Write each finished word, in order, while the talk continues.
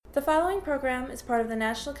The following program is part of the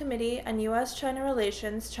National Committee on U.S.-China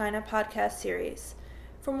Relations China podcast series.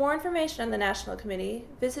 For more information on the National Committee,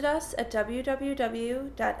 visit us at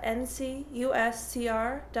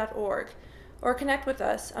www.ncuscr.org or connect with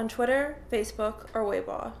us on Twitter, Facebook, or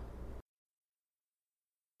Weibo.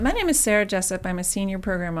 My name is Sarah Jessup. I'm a Senior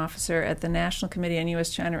Program Officer at the National Committee on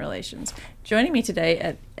U.S.-China Relations. Joining me today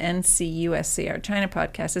at NCUSCR China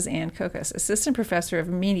Podcast is Aynne Kokas, Assistant Professor of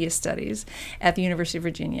Media Studies at the University of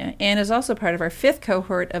Virginia, and is also part of our fifth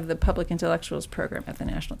cohort of the Public Intellectuals Program at the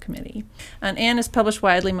National Committee. And Aynne is published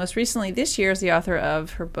widely, most recently this year as the author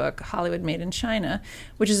of her book, Hollywood Made in China,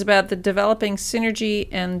 which is about the developing synergy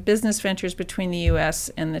and business ventures between the U.S.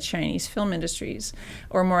 and the Chinese film industries,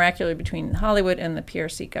 or more accurately, between Hollywood and the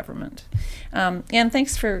PRC government. Aynne,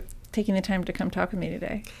 thanks for taking the time to come talk with me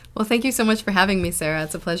today. Well, thank you so much for having me, Sarah.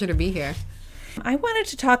 It's a pleasure to be here. I wanted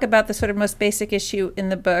to talk about the sort of most basic issue in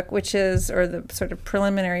the book, which is, or the sort of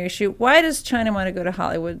preliminary issue, why does China want to go to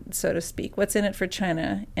Hollywood, so to speak? What's in it for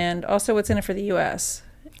China? And also what's in it for the U.S.?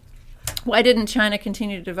 Why didn't China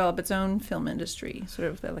continue to develop its own film industry, sort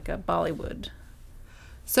of like a Bollywood?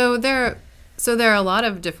 So there are a lot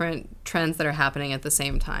of different trends that are happening at the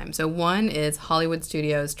same time. So one is Hollywood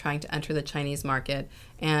studios trying to enter the Chinese market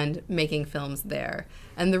and making films there.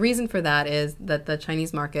 And the reason for that is that the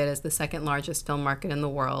Chinese market is the second largest film market in the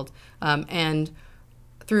world, and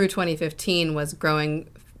through 2015 was growing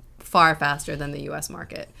far faster than the U.S.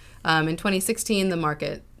 market. In 2016, the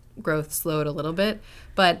market growth slowed a little bit,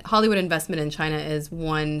 but Hollywood investment in China is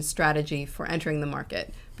one strategy for entering the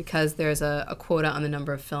market because there's a quota on the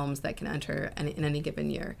number of films that can enter in any given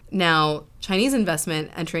year. Now, Chinese investment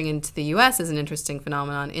entering into the U.S. is an interesting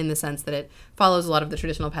phenomenon in the sense that it follows a lot of the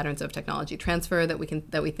traditional patterns of technology transfer that we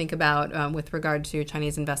think about with regard to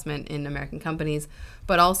Chinese investment in American companies,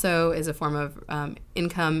 but also is a form of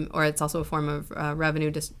income, or it's also a form of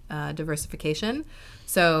revenue diversification.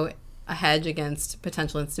 So a hedge against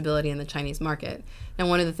potential instability in the Chinese market. Now,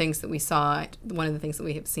 one of the things that we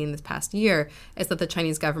have seen this past year is that the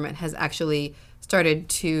Chinese government has actually started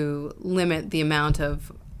to limit the amount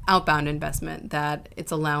of outbound investment that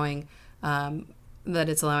it's allowing Chinese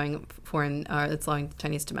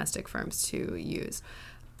domestic firms to use.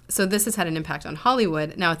 So this has had an impact on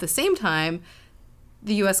Hollywood. Now, at the same time,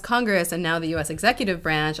 the U.S. Congress and now the U.S. executive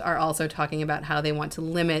branch are also talking about how they want to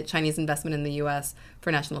limit Chinese investment in the U.S.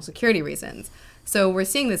 for national security reasons. So we're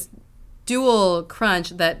seeing this dual crunch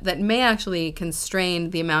that may actually constrain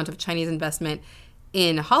the amount of Chinese investment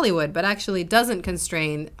in Hollywood, but actually doesn't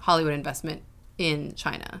constrain Hollywood investment in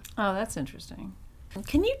China. Oh, that's interesting.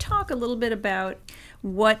 Can you talk a little bit about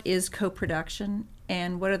what is co-production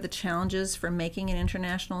and what are the challenges for making an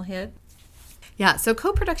international hit? Yeah, so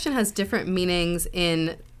co-production has different meanings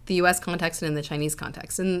in the U.S. context and in the Chinese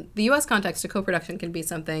context. In the U.S. context, a co-production can be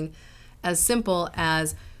something as simple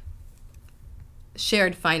as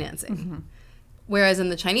shared financing. Mm-hmm. Whereas in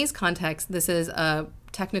the Chinese context, this is a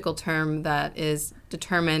technical term that is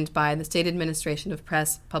determined by the State Administration of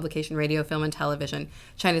Press, Publication, Radio, Film, and Television,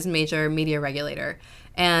 China's major media regulator.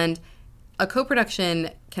 And a co-production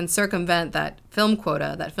can circumvent that film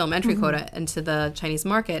quota, that film entry quota into the Chinese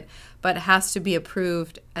market, but has to be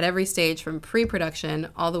approved at every stage from pre-production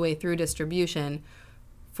all the way through distribution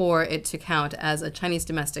for it to count as a Chinese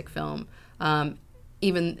domestic film,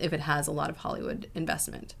 even if it has a lot of Hollywood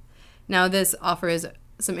investment. Now, this offers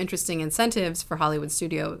some interesting incentives for Hollywood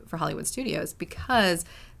studios because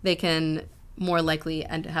they can more likely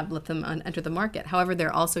and let them enter the market. However,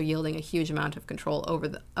 they're also yielding a huge amount of control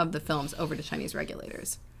of the films over to Chinese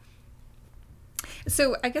regulators.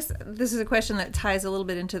 So I guess this is a question that ties a little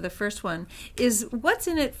bit into the first one. Is what's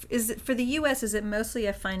in it, is it for the U.S., is it mostly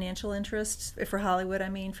a financial interest for Hollywood,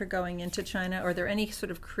 for going into China? Are there any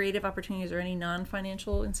sort of creative opportunities or any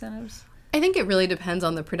non-financial incentives? I think it really depends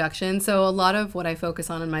on the production. So a lot of what I focus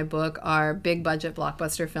on in my book are big budget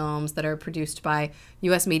blockbuster films that are produced by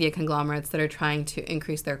U.S. media conglomerates that are trying to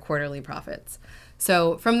increase their quarterly profits.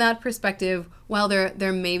 So from that perspective, while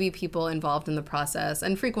there may be people involved in the process,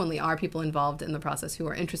 and frequently are people involved in the process who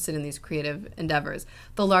are interested in these creative endeavors,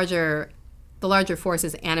 the larger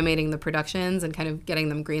forces animating the productions and kind of getting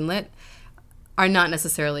them greenlit are not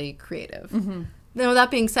necessarily creative. Mm-hmm. Now,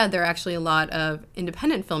 that being said, there are actually a lot of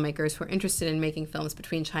independent filmmakers who are interested in making films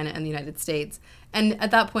between China and the United States. And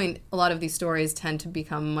at that point, a lot of these stories tend to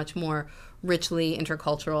become much more richly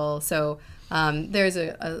intercultural. So there's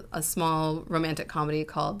a small romantic comedy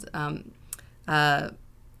called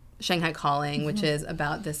Shanghai Calling, which is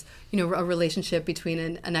about this, a relationship between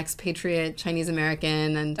an expatriate Chinese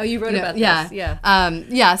American and you wrote about this,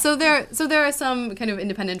 yeah. So there are some kind of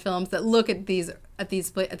independent films that look at these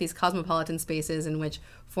cosmopolitan spaces in which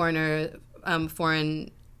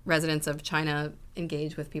foreign residents of China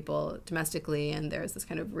engage with people domestically, and there's this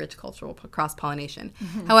kind of rich cultural cross-pollination.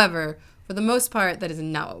 However, for the most part, that is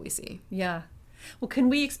not what we see. Yeah. Well, can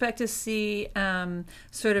we expect to see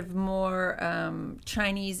sort of more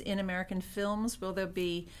Chinese in American films? Will there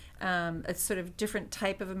be a sort of different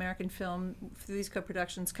type of American film for these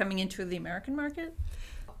co-productions coming into the American market?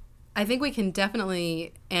 I think we can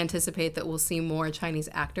definitely anticipate that we'll see more Chinese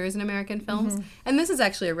actors in American films. And this is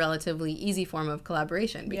actually a relatively easy form of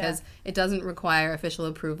collaboration because it doesn't require official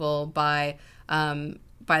approval by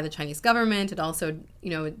the Chinese government. It also,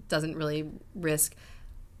 it doesn't really risk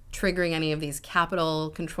triggering any of these capital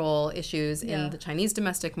control issues in the Chinese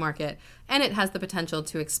domestic market. And it has the potential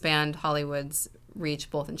to expand Hollywood's reach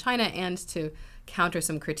both in China and to counter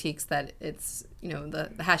some critiques that it's,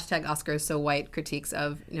 the hashtag Oscars so white critiques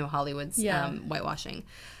of, Hollywood's whitewashing.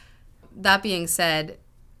 That being said,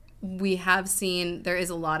 we have seen there is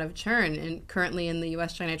a lot of churn currently in the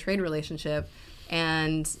U.S.-China trade relationship.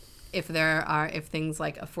 And if things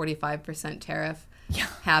like a 45% tariff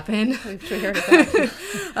happen,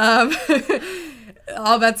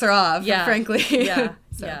 all bets are off, frankly. Yeah,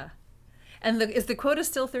 yeah. And is the quota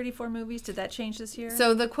still 34 movies? Did that change this year?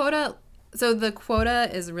 So the quota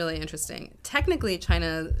is really interesting. Technically, the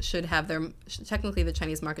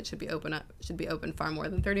Chinese market should be open far more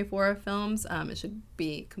than 34 films. It should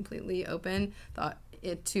be completely open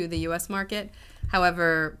to the U.S. market.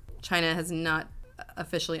 However, China has not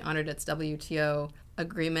officially honored its WTO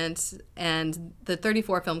agreement, and the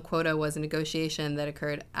 34 film quota was a negotiation that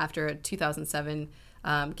occurred after a 2007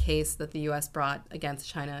 case that the U.S. brought against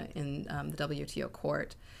China in the WTO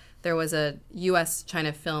court. There was a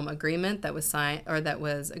U.S.-China film agreement that was signed or that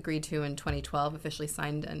was agreed to in 2012, officially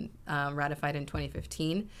signed and ratified in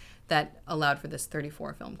 2015, that allowed for this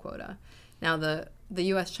 34 film quota. Now, the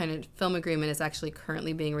U.S.-China film agreement is actually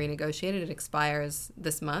currently being renegotiated. It expires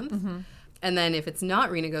this month. And then if it's not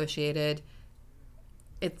renegotiated,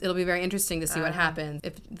 it'll be very interesting to see what happens.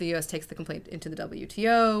 If the U.S. takes the complaint into the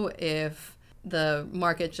WTO, if the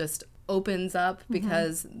market just opens up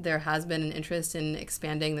because there has been an interest in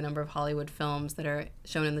expanding the number of Hollywood films that are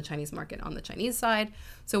shown in the Chinese market on the Chinese side.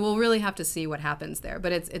 So we'll really have to see what happens there.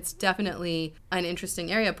 But it's definitely an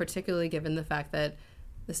interesting area, particularly given the fact that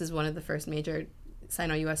this is one of the first major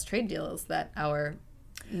Sino-U.S. trade deals that our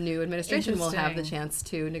new administration will have the chance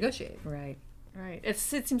to negotiate. Right. It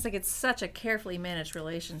seems like it's such a carefully managed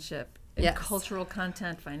relationship in cultural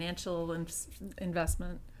content, financial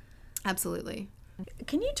investment. Absolutely.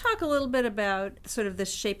 Can you talk a little bit about sort of the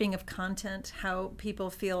shaping of content, how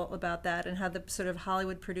people feel about that, and how the sort of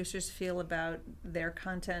Hollywood producers feel about their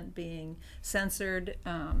content being censored,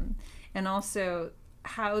 and also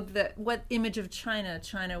what image of China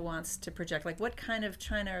wants to project? Like, what kind of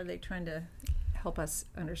China are they trying to help us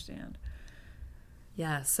understand?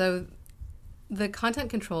 Yeah, so the content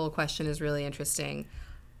control question is really interesting.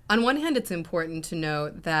 On one hand, it's important to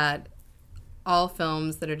note that all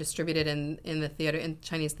films that are distributed in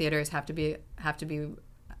Chinese theaters have to be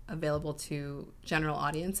available to general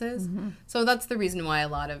audiences. So that's the reason why a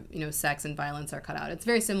lot of sex and violence are cut out. It's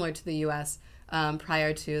very similar to the U.S.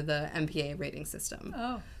 Prior to the MPA rating system.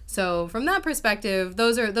 Oh. So from that perspective,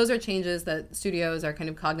 those are changes that studios are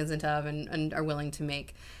kind of cognizant of and are willing to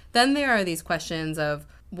make. Then there are these questions of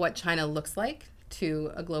what China looks like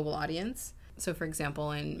to a global audience. So for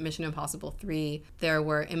example, in Mission Impossible 3, there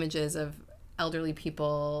were images of elderly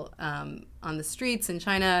people on the streets in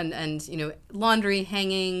China and laundry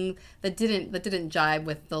hanging that didn't jibe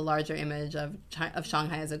with the larger image of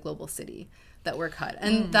Shanghai as a global city that were cut.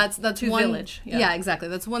 And that's one village. Yeah, exactly.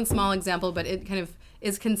 That's one small example, but it kind of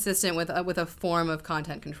is consistent with a form of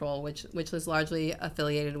content control which is largely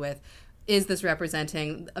affiliated with, is this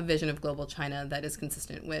representing a vision of global China that is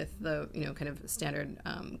consistent with the kind of standard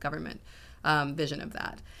government vision of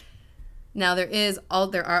that. Now,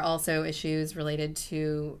 there are also issues related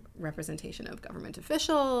to representation of government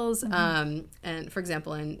officials. And for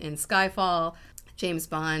example, in Skyfall, James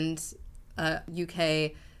Bond, a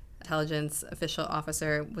UK intelligence official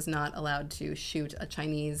officer, was not allowed to shoot a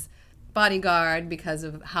Chinese bodyguard because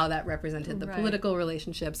of how that represented the political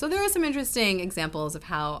relationship. So there are some interesting examples of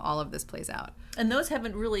how all of this plays out. And those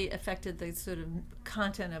haven't really affected the sort of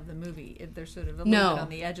content of the movie. They're sort of a little bit on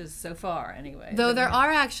the edges so far, anyway. Though there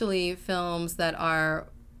are actually films that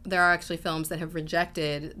have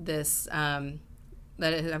rejected this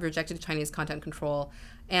that have rejected Chinese content control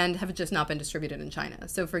and have just not been distributed in China.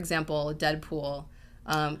 So, for example, Deadpool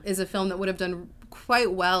is a film that would have done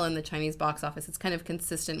quite well in the Chinese box office. It's kind of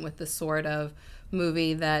consistent with the sort of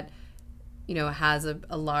movie that, you know, has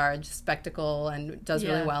a large spectacle and does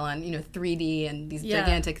really well on, you know, 3D and these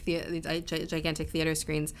gigantic theater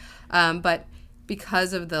screens. But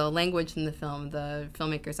because of the language in the film, the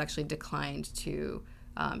filmmakers actually declined to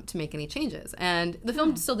make any changes. And the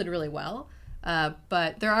film still did really well,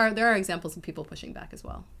 but there are examples of people pushing back as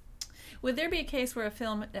well. Would there be a case where a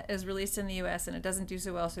film is released in the U.S. and it doesn't do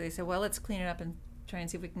so well, so they say, well, let's clean it up and try and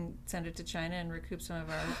see if we can send it to China and recoup some of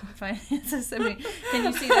our finances? I mean, can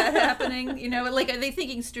you see that happening? You know, like, are they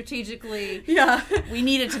thinking strategically, we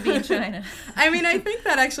need it to be in China? I mean, I think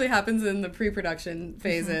that actually happens in the pre-production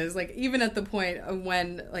phases, like even at the point of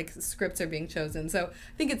when, like, scripts are being chosen. So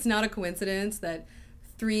I think it's not a coincidence that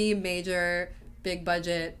 3 major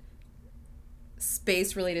big-budget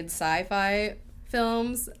space-related sci-fi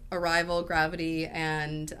films, Arrival, Gravity,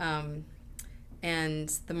 and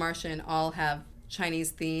The Martian, all have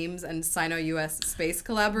Chinese themes and Sino-U.S. space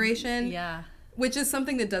collaboration. Yeah. Which is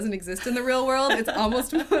something that doesn't exist in the real world. It's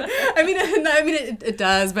almost, it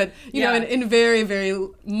does, but, you know, in very, very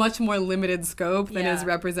much more limited scope than is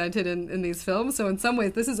represented in these films. So in some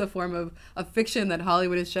ways, this is a form of fiction that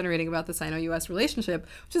Hollywood is generating about the Sino-U.S. relationship,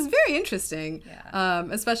 which is very interesting,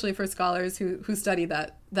 especially for scholars who study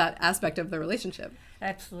that aspect of the relationship.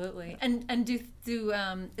 Absolutely. And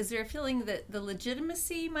is there a feeling that the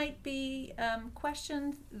legitimacy might be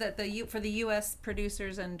questioned, that for the U.S.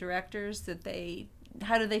 producers and directors,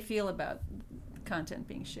 how do they feel about content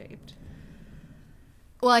being shaped?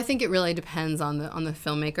 Well, I think it really depends on the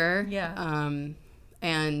filmmaker,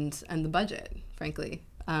 and the budget, frankly.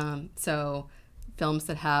 So films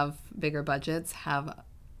that have bigger budgets have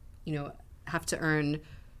to earn.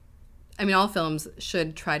 I mean, all films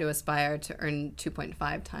should try to aspire to earn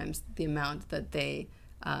 2.5 times the amount that they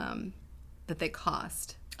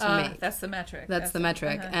cost to make. That's the metric. That's the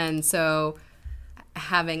metric. Uh-huh. And so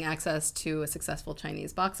having access to a successful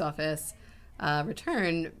Chinese box office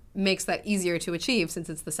return makes that easier to achieve, since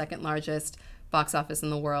it's the second largest box office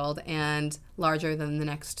in the world and larger than the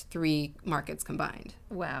next 3 markets combined.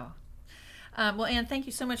 Wow. Well, Anne, thank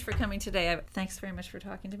you so much for coming today. Thanks very much for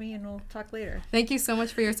talking to me, and we'll talk later. Thank you so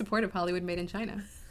much for your support of Hollywood Made in China.